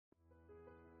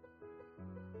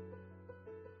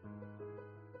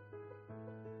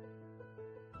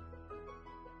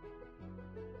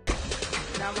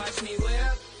Now watch me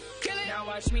whip. Kill it. Now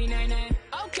watch me nay nay.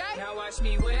 Okay. Now watch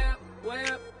me whip,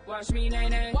 whip. Watch me nay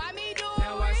nay. Why me do it?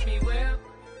 Now watch me whip.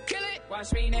 Kill it.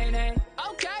 Watch me nay nay.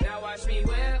 Okay. Now watch me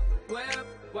whip, whip.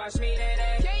 Watch me nay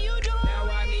nay. Can you do it? Now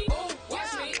watch me. Ooh,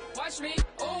 watch me. Watch me.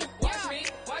 Ooh, watch me.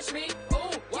 Watch me.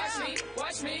 Ooh, watch me.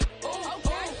 Watch me. Ooh,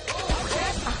 okay. Ooh,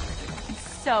 okay.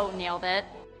 So nailed it.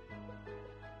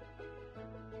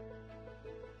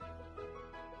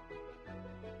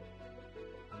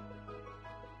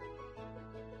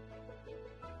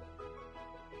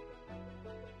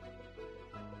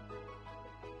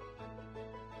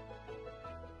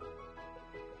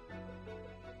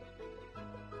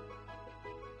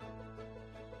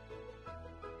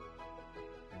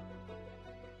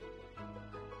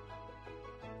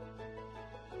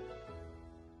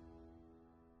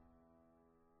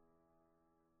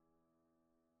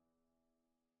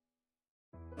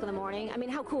 In the morning. I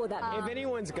mean, how cool would that be? If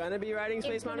anyone's gonna be riding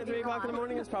Space Mountain at 3 o'clock in the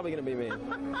morning, it's probably gonna be me.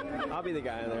 I'll be the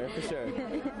guy in there, for sure.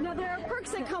 Now, there are perks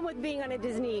that come with being on a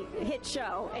Disney hit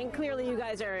show, and clearly you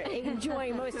guys are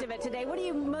enjoying most of it today. What are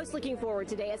you most looking forward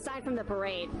to today, aside from the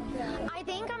parade? I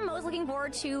think I'm most looking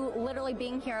forward to literally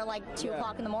being here like 2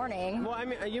 o'clock in the morning. Well, I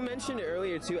mean, you mentioned it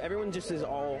earlier, too. Everyone just is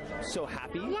all so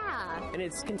happy. Yeah. And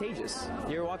it's contagious.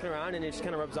 You're walking around, and it just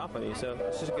kind of rubs off on you, so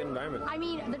it's just a good environment. I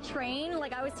mean, the train,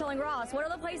 like I was telling Ross, what are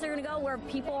the places you're going to go where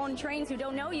people on trains who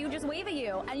don't know you just wave at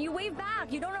you, and you wave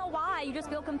back. You don't know why. You just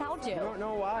feel compelled to. You don't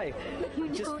know why.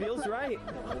 It just feels right.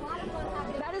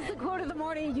 That is the quote of the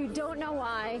morning. You don't know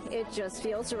why. It just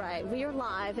feels right. We are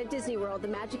live at Disney World, the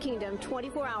Magic Kingdom,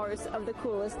 24 hours of the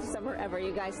coolest summer ever.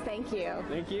 You guys, thank you.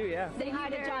 Thank you, yeah. Say hi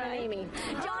to John and Amy.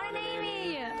 John and